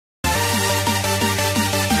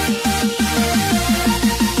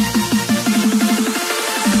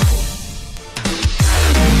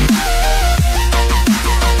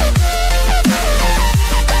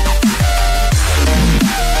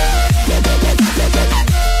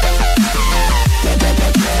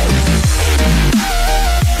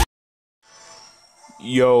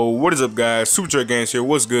Yo, what is up, guys? Super Trey Games here.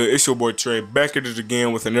 What's good? It's your boy Trey, back at it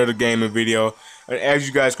again with another gaming video. And as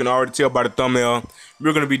you guys can already tell by the thumbnail,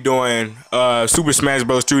 we're gonna be doing Super Smash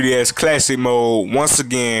Bros. 3DS Classic Mode once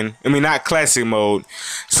again. I mean, not Classic Mode.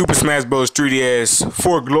 Super Smash Bros. 3DS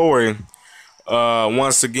for Glory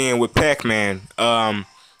once again with Pac-Man.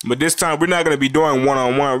 But this time we're not gonna be doing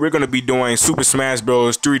one-on-one. We're gonna be doing Super Smash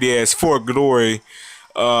Bros. 3DS for Glory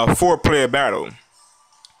 4-player battle.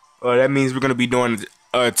 That means we're gonna be doing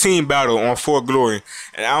a team battle on For Glory,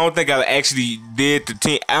 and I don't think I actually did the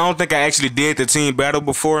team. I don't think I actually did the team battle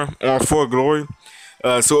before on For Glory,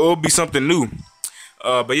 so it'll be something new.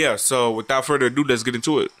 But yeah, so without further ado, let's get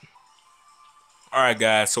into it. All right,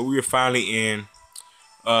 guys. So we're finally in.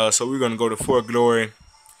 So we're gonna go to For Glory,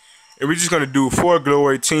 and we're just gonna do For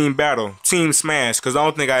Glory team battle, team smash, because I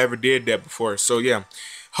don't think I ever did that before. So yeah.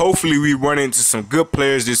 Hopefully we run into some good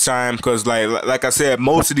players this time, because like I said,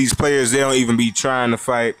 most of these players, they don't even be trying to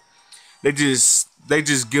fight. They just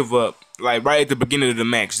give up like right at the beginning of the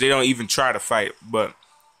match. They don't even try to fight. But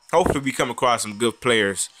hopefully we come across some good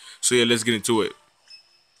players. So yeah, let's get into it.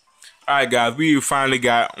 Alright, guys, we finally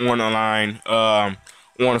got one online on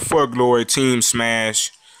For Glory Team Smash.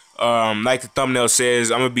 Like the thumbnail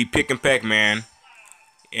says, I'm gonna be picking Pac-Man,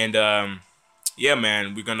 and yeah,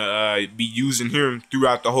 man, we're gonna be using him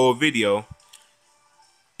throughout the whole video,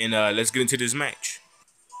 and let's get into this match.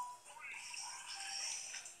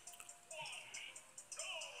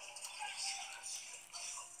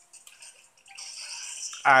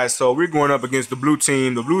 Alright, so we're going up against the blue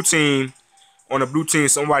team. On the blue team,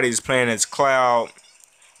 somebody is playing as Cloud,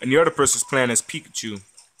 and the other person's playing as Pikachu.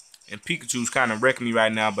 And Pikachu's kind of wrecking me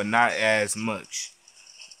right now, but not as much.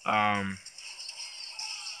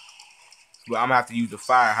 But I'm gonna have to use the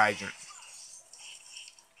fire hydrant.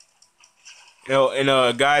 You know,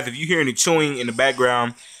 and guys, if you hear any chewing in the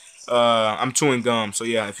background, I'm chewing gum. So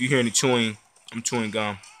yeah, if you hear any chewing, I'm chewing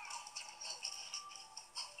gum.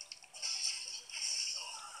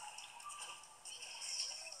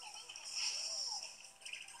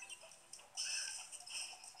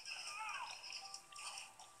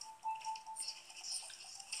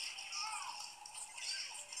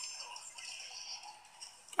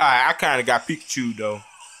 Alright, I kind of got Pikachu though.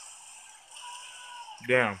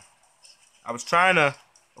 Damn. I was trying to.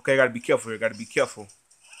 Okay, gotta be careful here. Gotta be careful.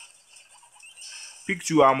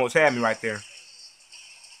 Pikachu almost had me right there.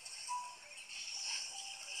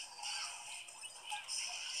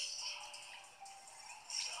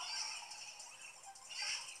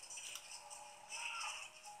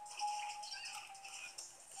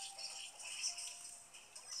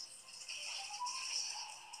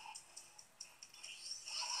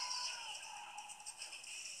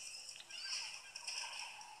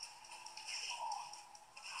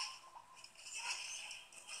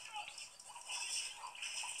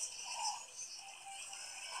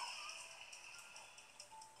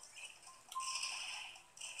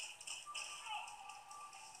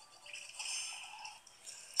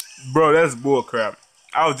 Bro, that's bullcrap.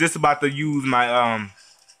 I was just about to use my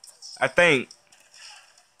I think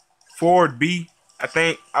forward B. I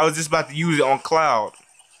think I was just about to use it on Cloud.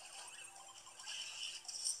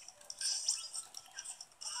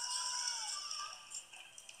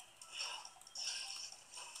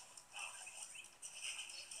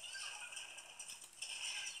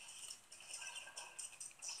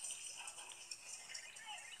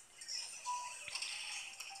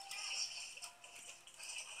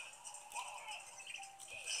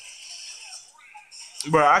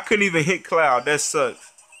 Bro, I couldn't even hit Cloud. That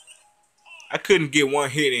sucks. I couldn't get one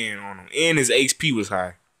hit in on him, and his HP was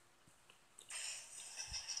high.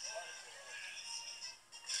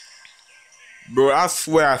 Bro, I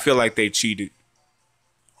swear I feel like they cheated.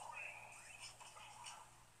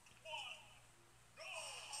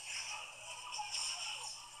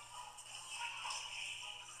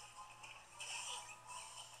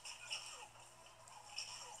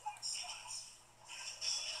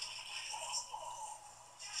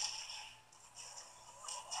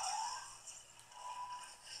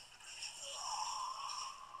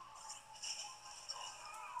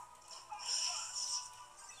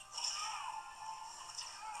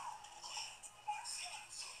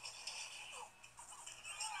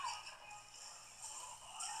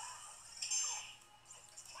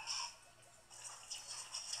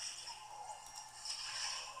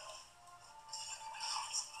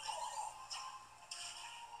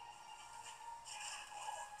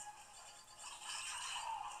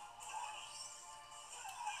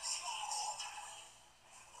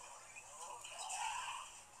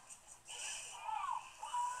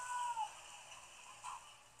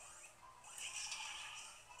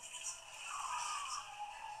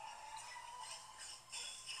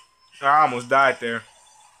 I almost died there.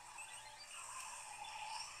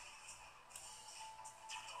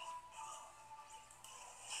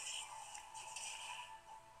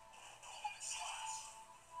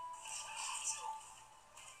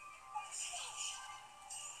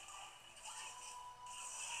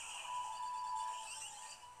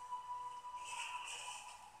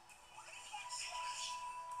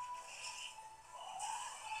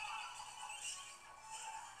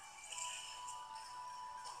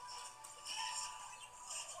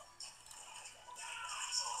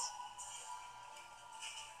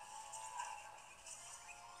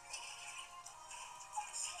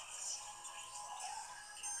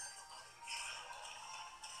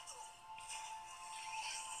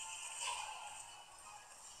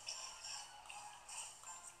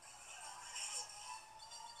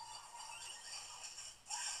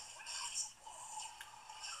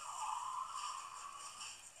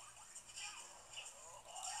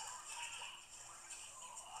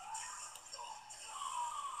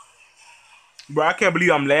 Bro, I can't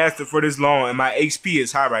believe I'm lasting for this long and my HP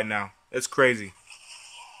is high right now. That's crazy.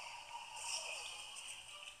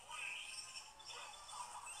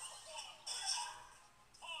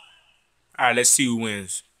 Alright, let's see who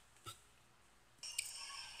wins.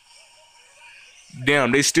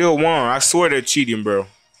 Damn, they still won. I swear they're cheating, bro.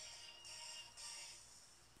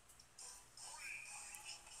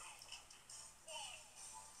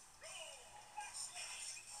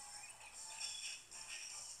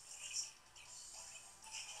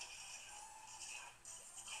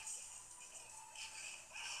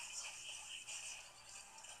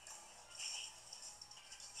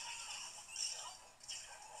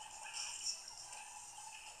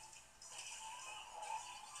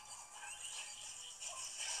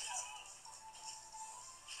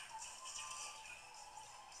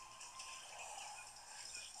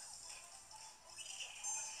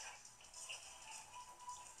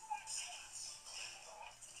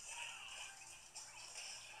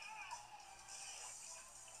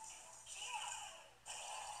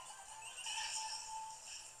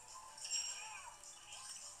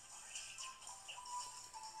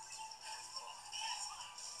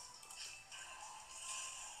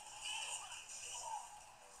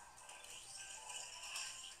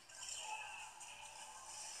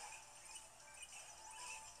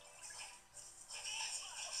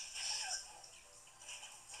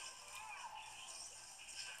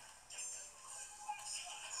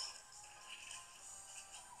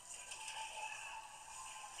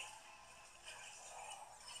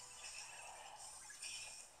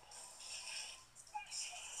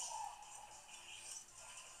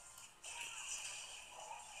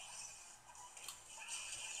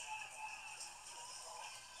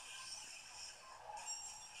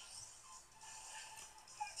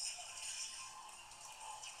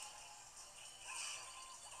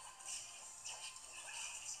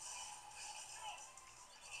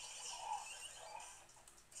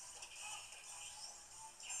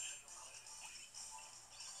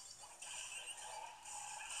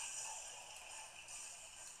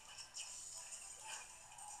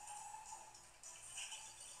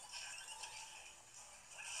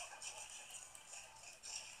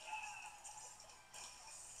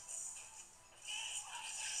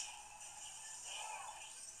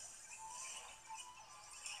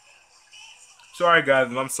 Sorry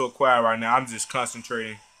guys, I'm so quiet right now. I'm just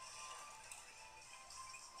concentrating.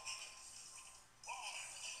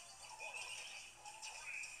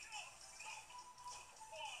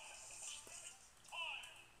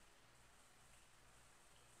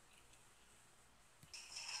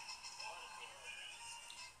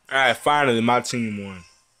 Alright, finally my team won.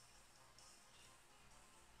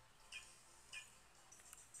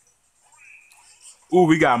 Ooh,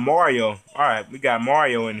 we got Mario. Alright, we got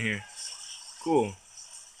Mario in here. Cool.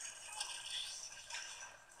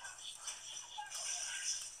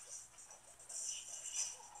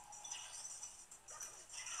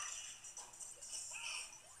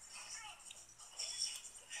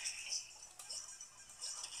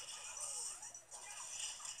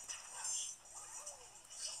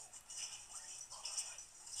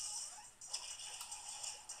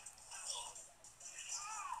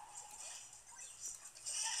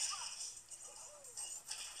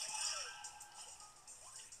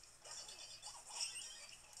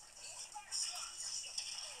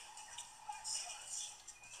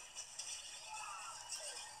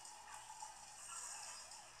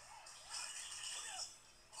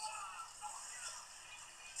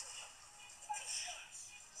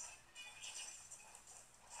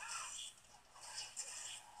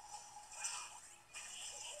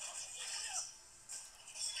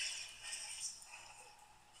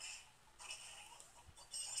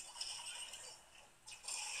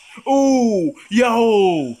 Ooh,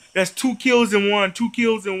 yo, that's 2 kills in one. 2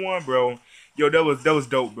 kills in one, bro. Yo, that was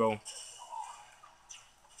dope, bro.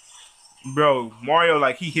 Bro, Mario,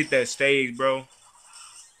 like, he hit that stage, bro.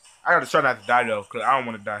 I gotta try not to die though, cause I don't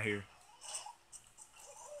want to die here.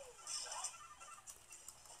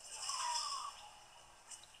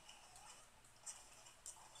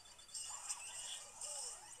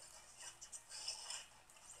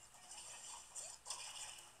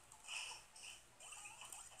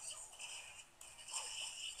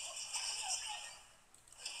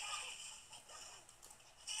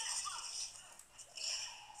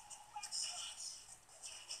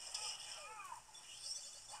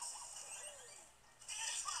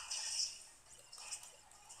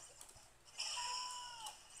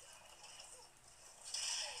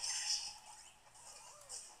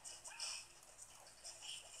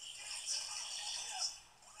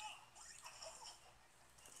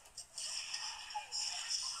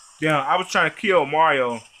 Yeah, I was trying to kill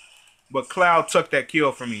Mario, but Cloud took that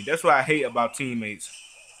kill from me. That's what I hate about teammates.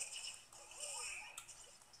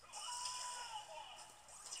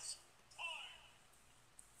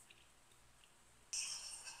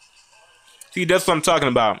 See, that's what I'm talking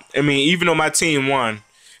about. I mean, even though my team won,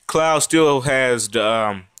 Cloud still has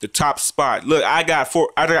the top spot. Look, I got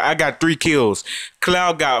four. I got 3 kills.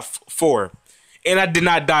 Cloud got four, and I did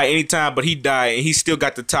not die anytime, but he died, and he still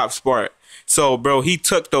got the top spot. So, bro, he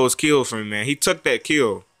took those kills from me, man. He took that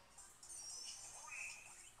kill.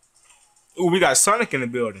 Ooh, we got Sonic in the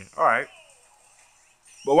building. All right,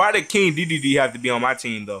 but why did King DDD have to be on my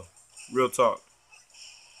team though? Real talk.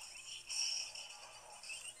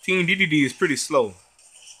 King DDD is pretty slow.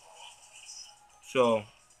 So,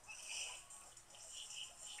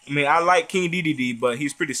 I mean, I like King DDD, but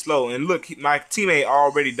he's pretty slow. And look, my teammate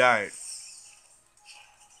already died.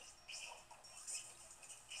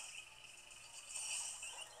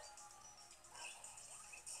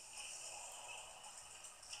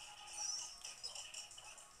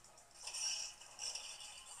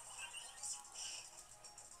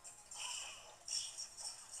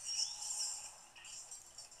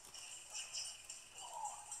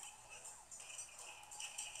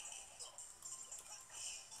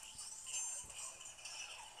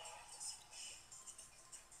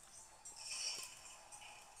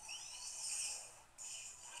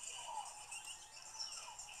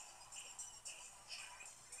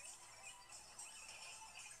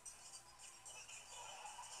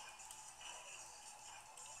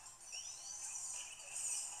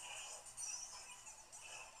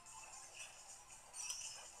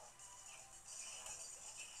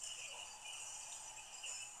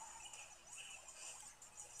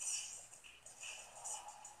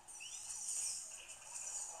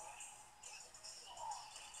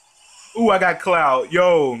 Ooh, I got Cloud.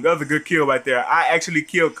 Yo, that was a good kill right there. I actually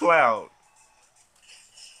killed Cloud.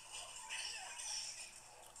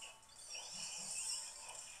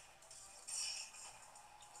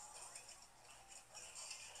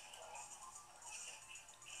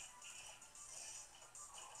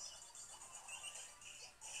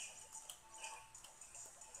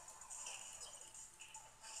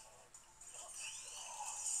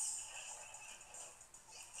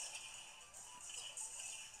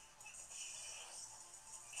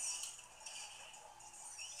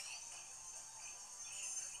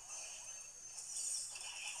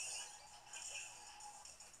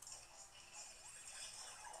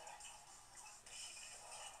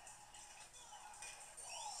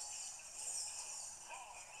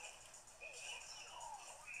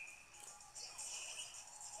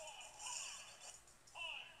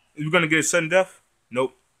 Is we gonna get a sudden death?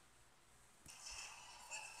 Nope.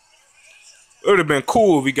 It would have been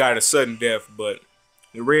cool if we got a sudden death, but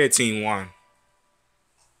the red team won.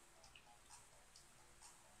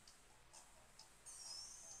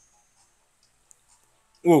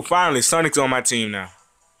 Ooh, finally, Sonic's on my team now.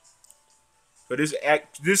 So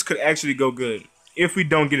this could actually go good if we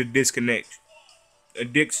don't get a disconnect. A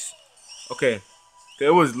dix. Okay.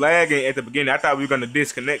 It was lagging at the beginning. I thought we were gonna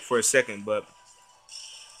disconnect for a second, but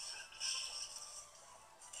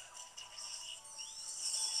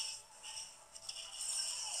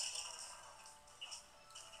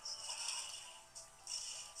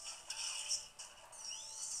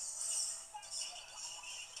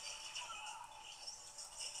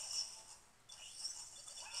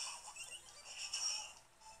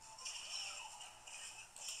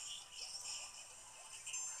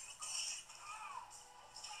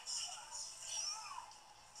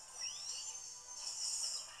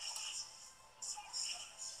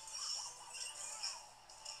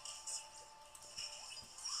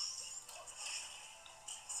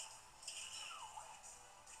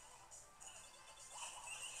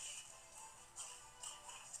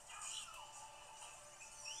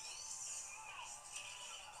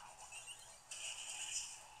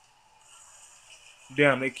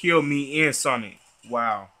Damn, they killed me and Sonic.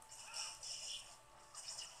 Wow.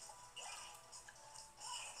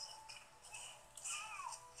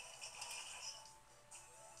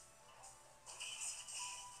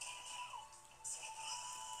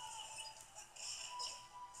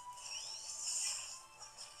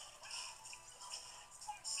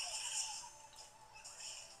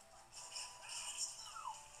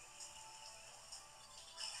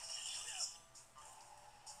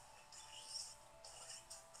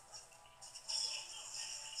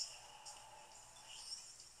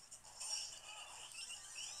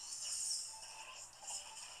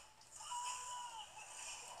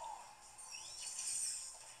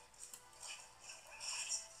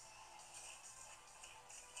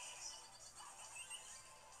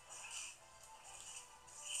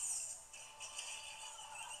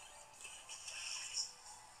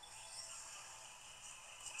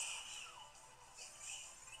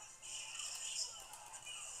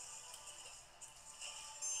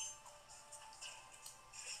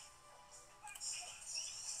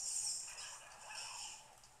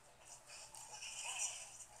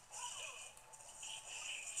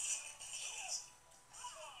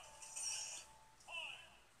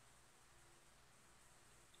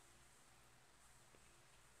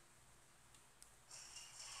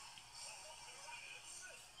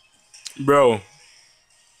 Bro,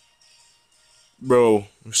 bro,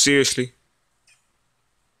 seriously.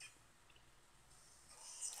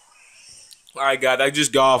 Alright, guys, I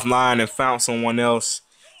just got offline and found someone else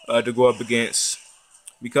to go up against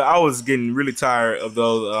because I was getting really tired of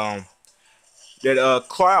those that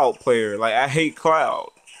Cloud player. Like I hate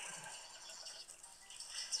Cloud.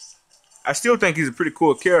 I still think he's a pretty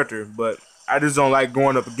cool character, but I just don't like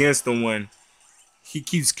going up against him when he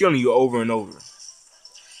keeps killing you over and over.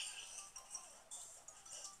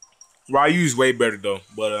 Ryu's way better though,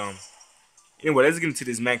 but anyway, let's get into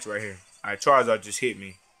this match right here. Alright, Charizard just hit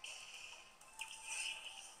me.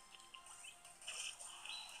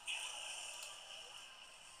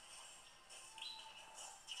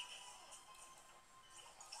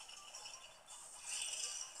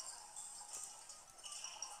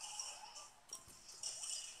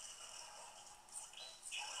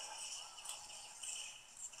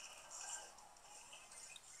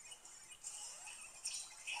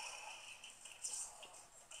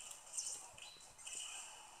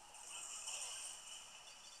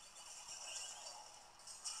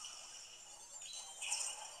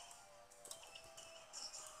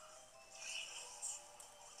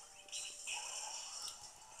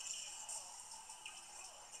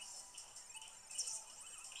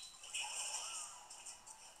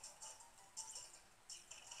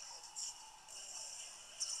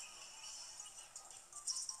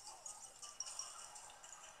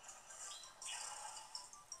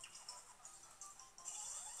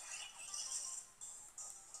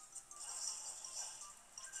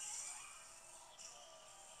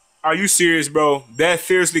 Are you serious, bro? That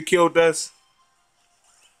seriously killed us?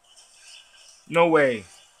 No way.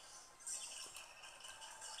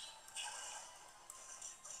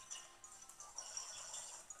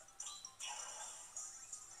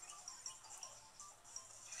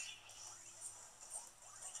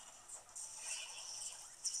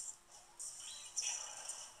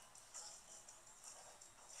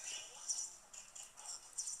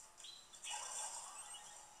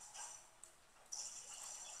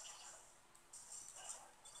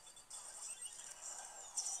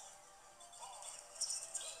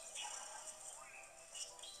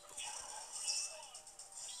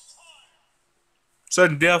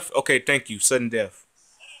 Sudden death? Okay, thank you. Sudden death.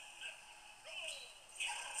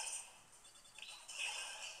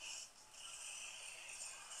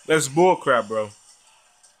 That's bullcrap, bro.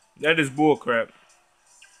 That is bullcrap.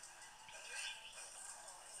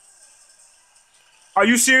 Are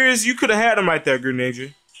you serious? You could have had him right there,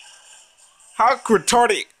 Grenader. How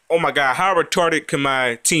retarded? Oh my god, how retarded can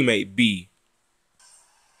my teammate be?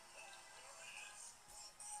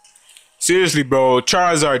 Seriously, bro.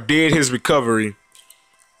 Charizard did his recovery,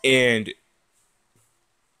 and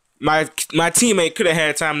my teammate could have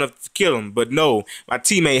had time enough to kill him, but no, my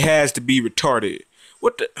teammate has to be retarded.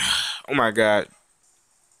 What the? Oh my god.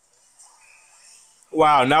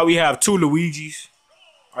 Wow, now we have two Luigis.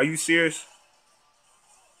 Are you serious?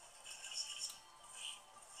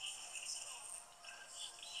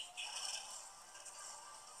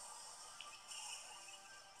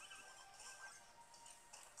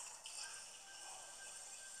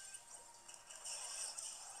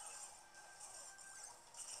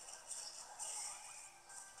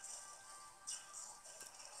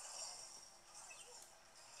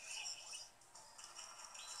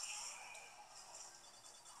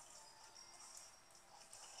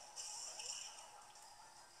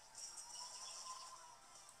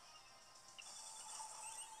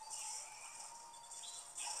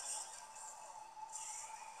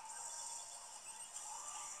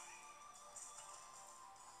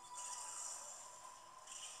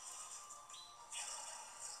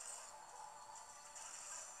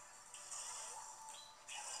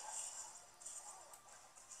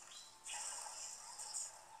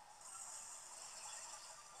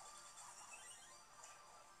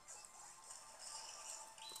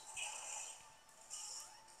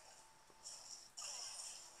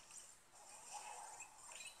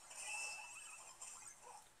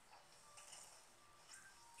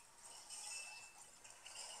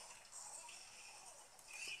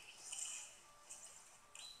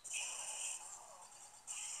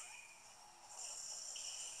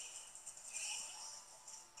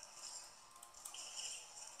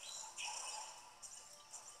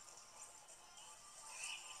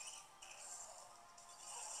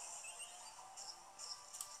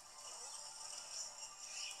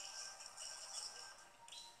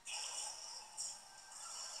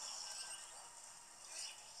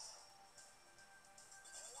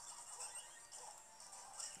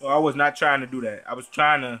 Oh, I was not trying to do that. I was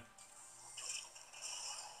trying to.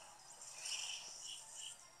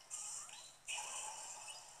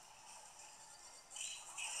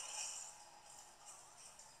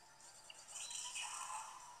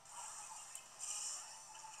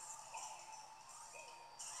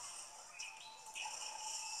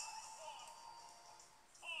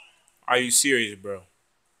 Are you serious, bro?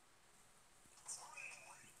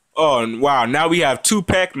 Oh, wow. Now we have two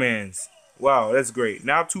Pac-Mans. Wow, that's great.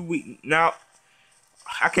 Now now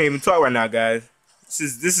I can't even talk right now, guys.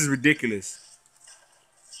 This is ridiculous.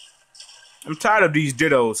 I'm tired of these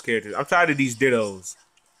Dittos characters. I'm tired of these Dittos.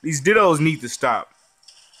 These Dittos need to stop.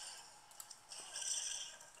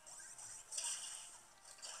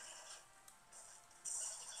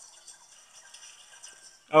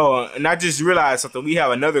 Oh, and I just realized something. We have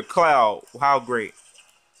another Cloud. How great.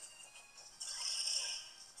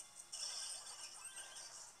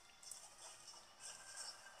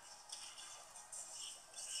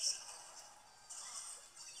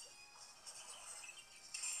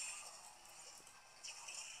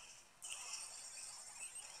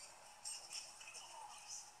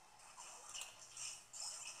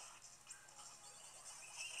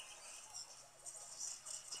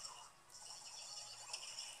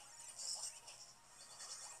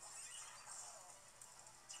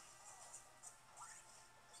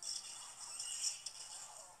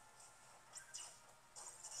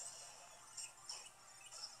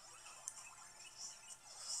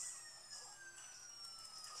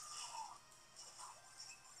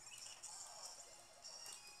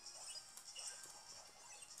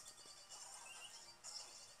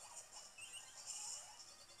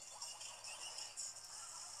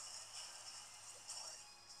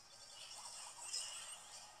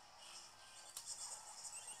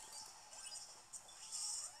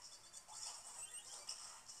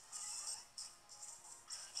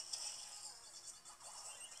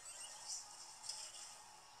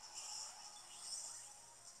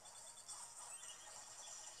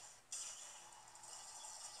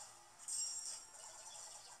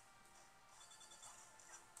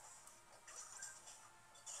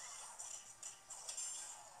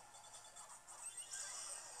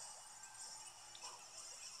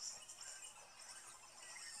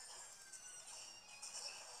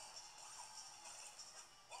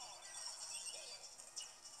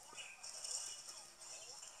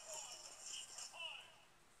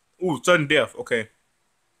 Ooh, sudden death. Okay.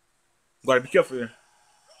 Gotta be careful here.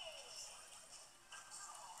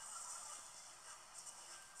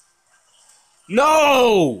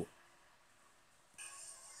 No!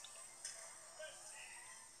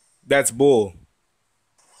 That's bull.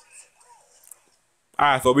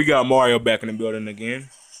 Alright, so we got Mario back in the building again.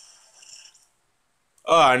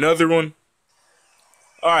 Another one.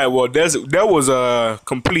 Alright, well that was a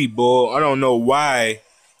complete bull. I don't know why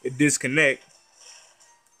it disconnect.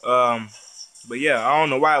 Um but yeah, I don't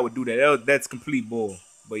know why it would do that. That's complete bull.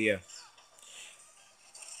 But yeah.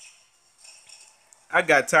 I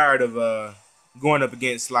got tired of going up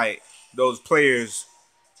against like those players,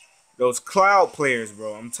 those cloud players,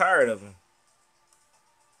 bro. I'm tired of them.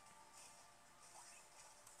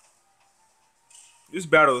 This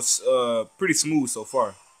battle is pretty smooth so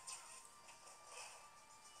far.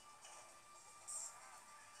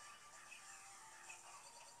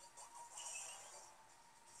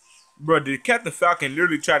 Bro, did Captain Falcon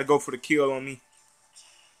literally try to go for the kill on me?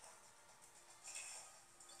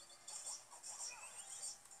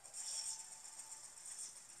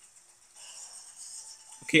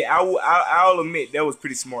 Okay, I'll admit that was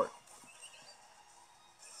pretty smart.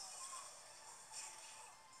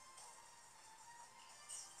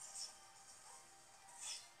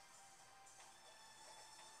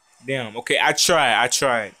 Damn. Okay, I tried. I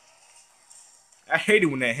tried. I hate it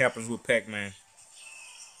when that happens with Pac-Man.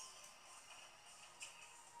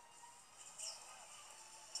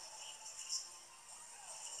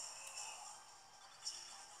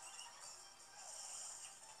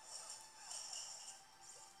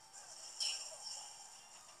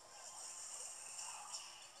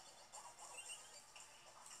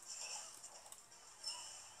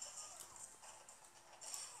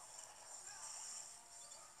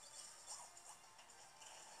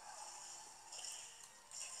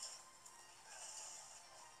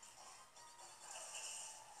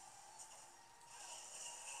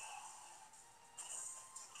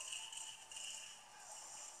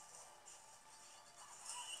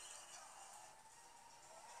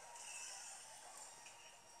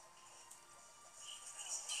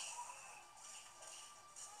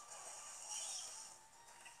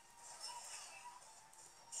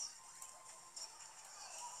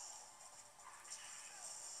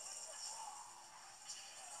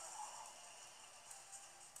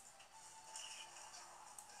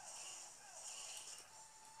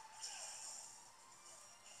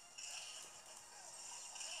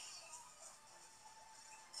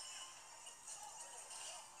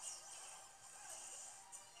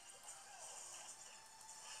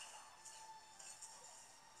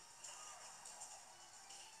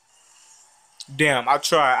 Damn, I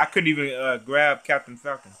tried. I couldn't even grab Captain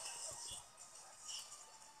Falcon.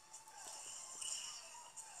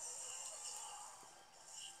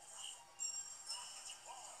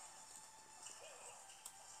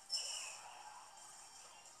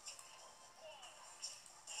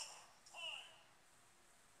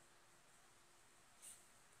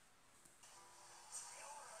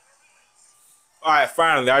 All right,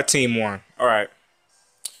 finally, our team won. All right,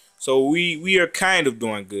 so we are kind of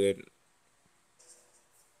doing good.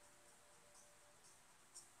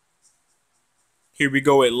 Here we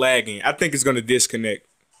go at lagging. I think it's gonna disconnect.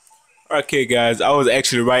 Okay, guys, I was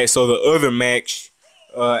actually right. So the other match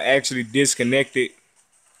actually disconnected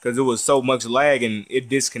because it was so much lag and it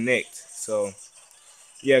disconnect. So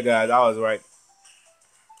yeah, guys, I was right.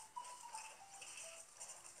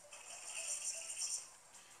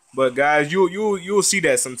 But guys, you'll see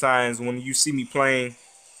that sometimes when you see me playing,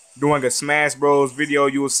 doing a Smash Bros video,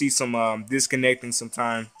 you will see some disconnecting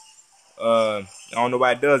sometime. I don't know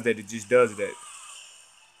why it does that. It just does that.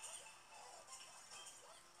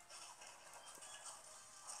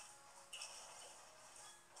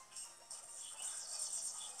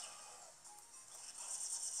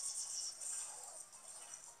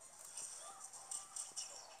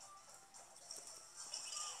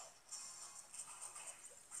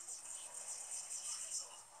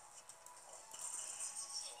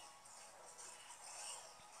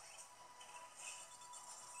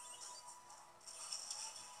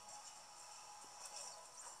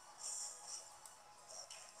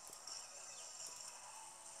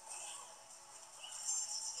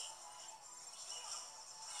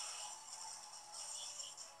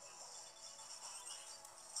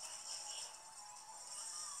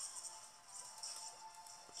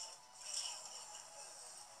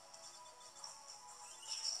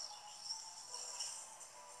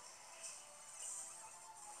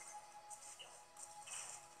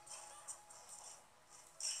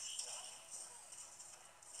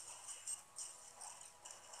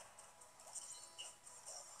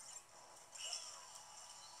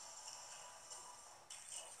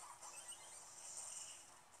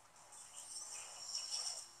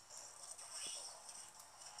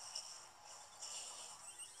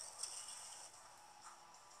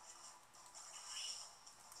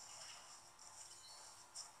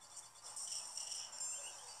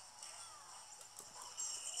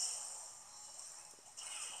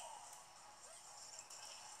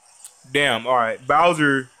 Damn. All right,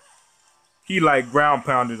 Bowser. He like ground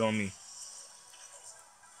pounded on me.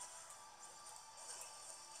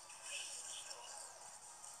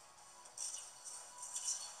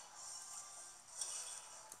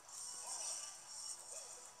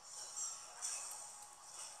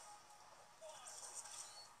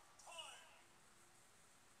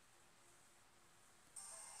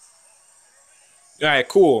 All right,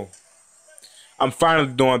 cool. I'm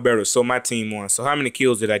finally doing better. So my team won. So how many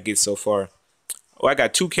kills did I get so far? Oh, I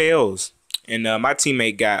got 2 KOs, and my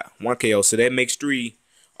teammate got 1 KO. So that makes 3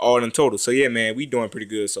 all in total. So yeah, man, we doing pretty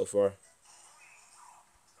good so far.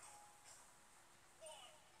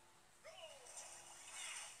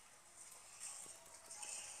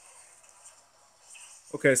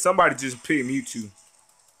 Okay, somebody just picked Mewtwo.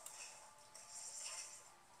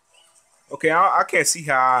 Okay, I can't see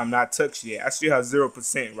how I'm not touched yet. I still have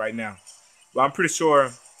 0% right now, but I'm pretty sure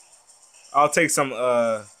I'll take some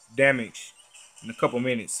damage in a couple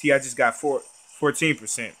minutes. See, I just got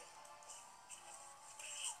 14%.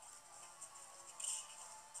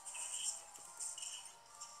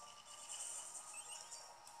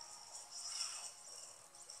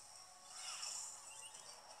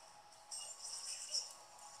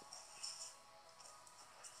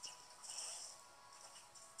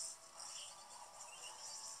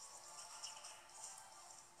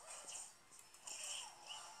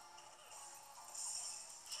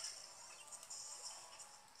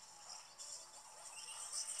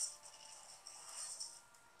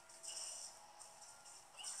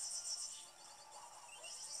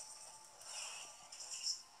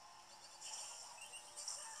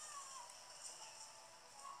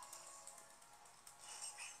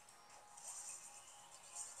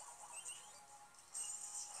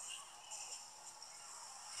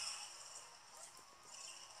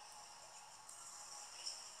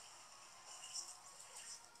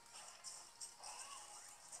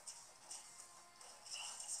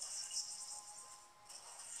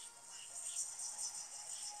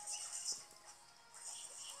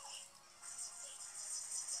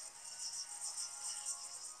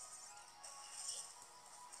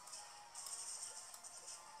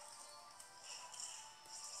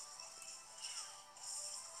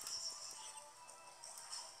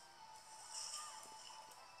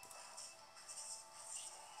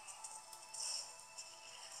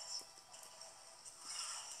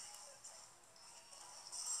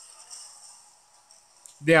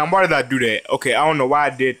 Damn, why did I do that? Okay, I don't know why I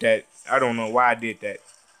did that. I don't know why I did that.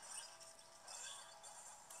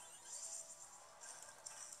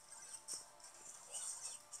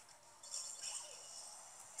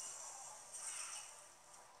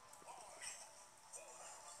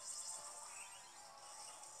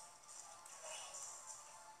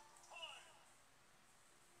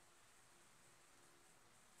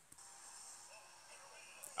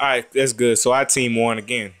 Alright, that's good. So our team won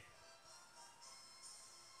again.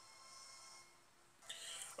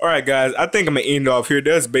 Alright guys, I think I'm gonna end off here.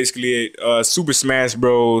 That's basically it. Super Smash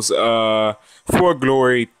Bros. For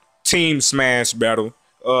Glory Team Smash Battle.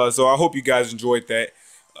 So I hope you guys enjoyed that.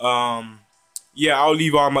 Yeah, I'll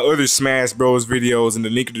leave all my other Smash Bros videos in the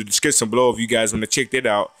link in the description below if you guys want to check that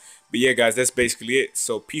out. But yeah guys, that's basically it.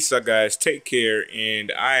 So peace out guys, take care,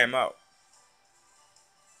 and I am out.